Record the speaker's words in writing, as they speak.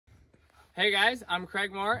Hey guys, I'm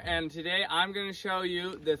Craig Moore, and today I'm going to show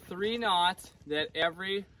you the 3 knots that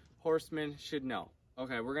every horseman should know.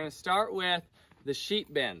 Okay, we're going to start with the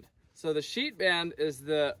sheet bend. So the sheet bend is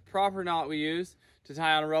the proper knot we use to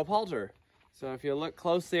tie on a rope halter. So if you look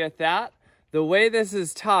closely at that, the way this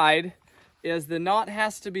is tied is the knot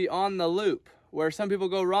has to be on the loop. Where some people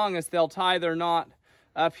go wrong is they'll tie their knot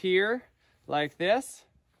up here like this.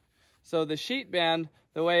 So the sheet bend,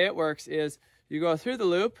 the way it works is you go through the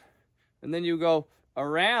loop, and then you go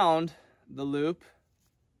around the loop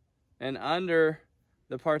and under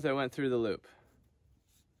the part that went through the loop.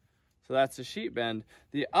 So that's a sheet bend.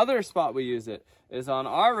 The other spot we use it is on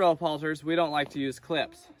our rope halters. We don't like to use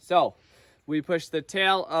clips. So we push the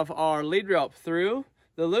tail of our lead rope through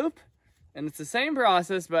the loop, and it's the same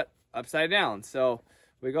process but upside down. So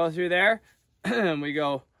we go through there and we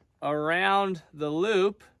go around the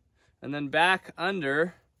loop and then back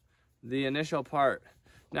under the initial part.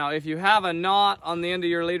 Now, if you have a knot on the end of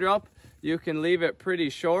your lead rope, you can leave it pretty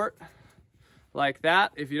short, like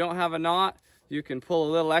that. If you don't have a knot, you can pull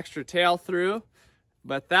a little extra tail through,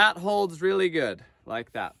 but that holds really good,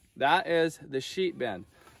 like that. That is the sheet bend.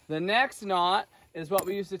 The next knot is what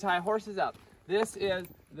we use to tie horses up. This is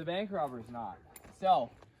the bank robber's knot.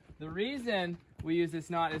 So, the reason we use this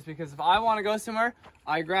knot is because if I want to go somewhere,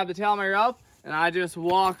 I grab the tail of my rope and I just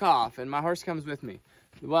walk off, and my horse comes with me.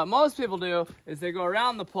 What most people do is they go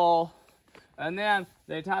around the pole and then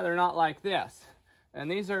they tie their knot like this.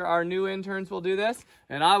 And these are our new interns will do this.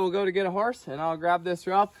 And I will go to get a horse and I'll grab this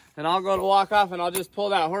rope and I'll go to walk off and I'll just pull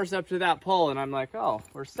that horse up to that pole and I'm like, oh,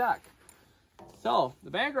 we're stuck. So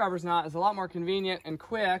the bank robber's knot is a lot more convenient and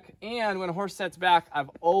quick, and when a horse sets back,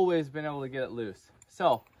 I've always been able to get it loose.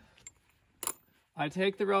 So I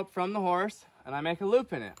take the rope from the horse and I make a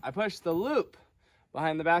loop in it. I push the loop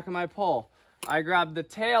behind the back of my pole. I grab the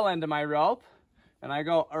tail end of my rope and I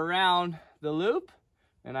go around the loop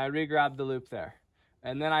and I re-grab the loop there.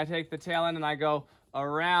 And then I take the tail end and I go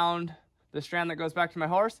around the strand that goes back to my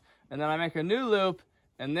horse, and then I make a new loop,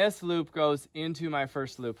 and this loop goes into my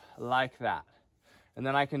first loop like that. And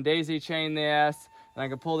then I can daisy chain this and I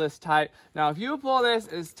can pull this tight. Now if you pull this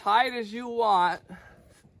as tight as you want,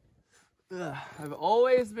 I've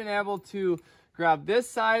always been able to grab this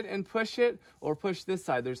side and push it, or push this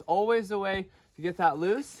side. There's always a way to get that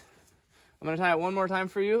loose. I'm going to tie it one more time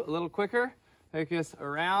for you, a little quicker. Take this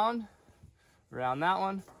around that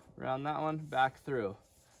one, back through.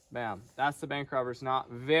 Bam. That's the bank robber's knot.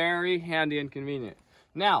 Very handy and convenient.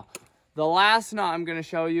 Now, the last knot I'm going to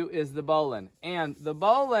show you is the bowline. And the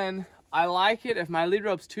bowline, I like it if my lead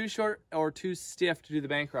rope's too short or too stiff to do the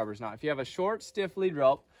bank robber's knot. If you have a short, stiff lead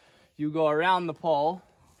rope, you go around the pole.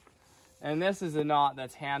 And this is a knot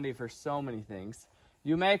that's handy for so many things.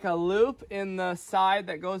 You make a loop in the side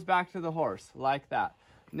that goes back to the horse, like that.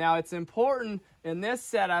 Now it's important in this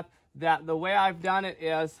setup that the way I've done it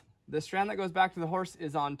is the strand that goes back to the horse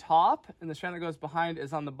is on top and the strand that goes behind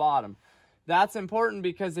is on the bottom. That's important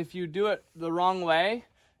because if you do it the wrong way,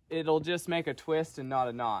 it'll just make a twist and not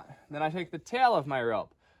a knot. Then I take the tail of my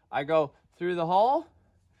rope. I go through the hole,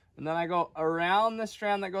 and then I go around the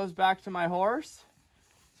strand that goes back to my horse.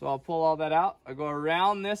 So I'll pull all that out. I go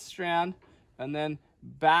around this strand and then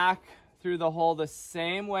back through the hole the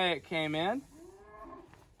same way it came in,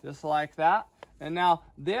 just like that. And now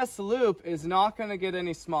this loop is not going to get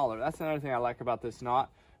any smaller. That's another thing I like about this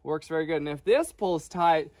knot. Works very good. And if this pulls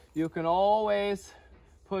tight, you can always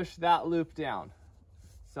push that loop down.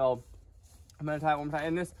 So I'm going to tie it one more time.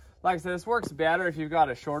 And this, like I said, this works better if you've got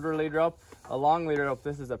a shorter lead rope. A long lead rope,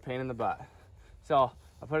 this is a pain in the butt. So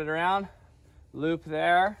I put it around, loop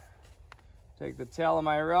there, take the tail of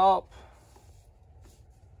my rope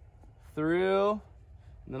through,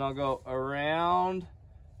 and then I'll go around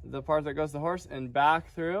the part that goes to the horse and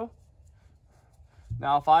back through.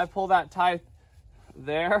 Now if I pull that tight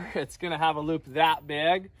there, it's going to have a loop that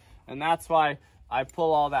big, and that's why I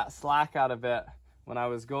pull all that slack out of it when I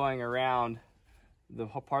was going around the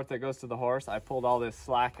part that goes to the horse. I pulled all this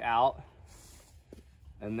slack out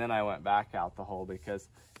and then I went back out the hole, because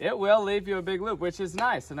it will leave you a big loop, which is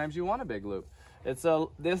nice. Sometimes you want a big loop.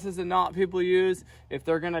 This is a knot people use if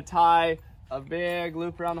they're going to tie a big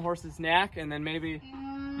loop around the horse's neck and then maybe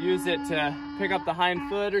use it to pick up the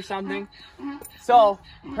hind foot or something. So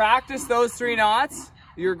practice those 3 knots.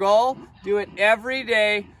 Your goal, do it every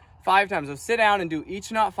day 5 times. So sit down and do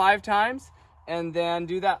each knot 5 times, and then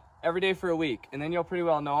do that every day for a week, and then you'll pretty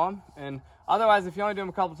well know them. And otherwise, if you only do them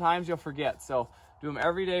a couple times, you'll forget. So do them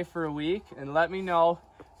every day for a week and let me know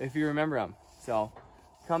if you remember them. So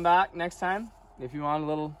come back next time if you want a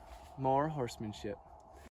little more horsemanship.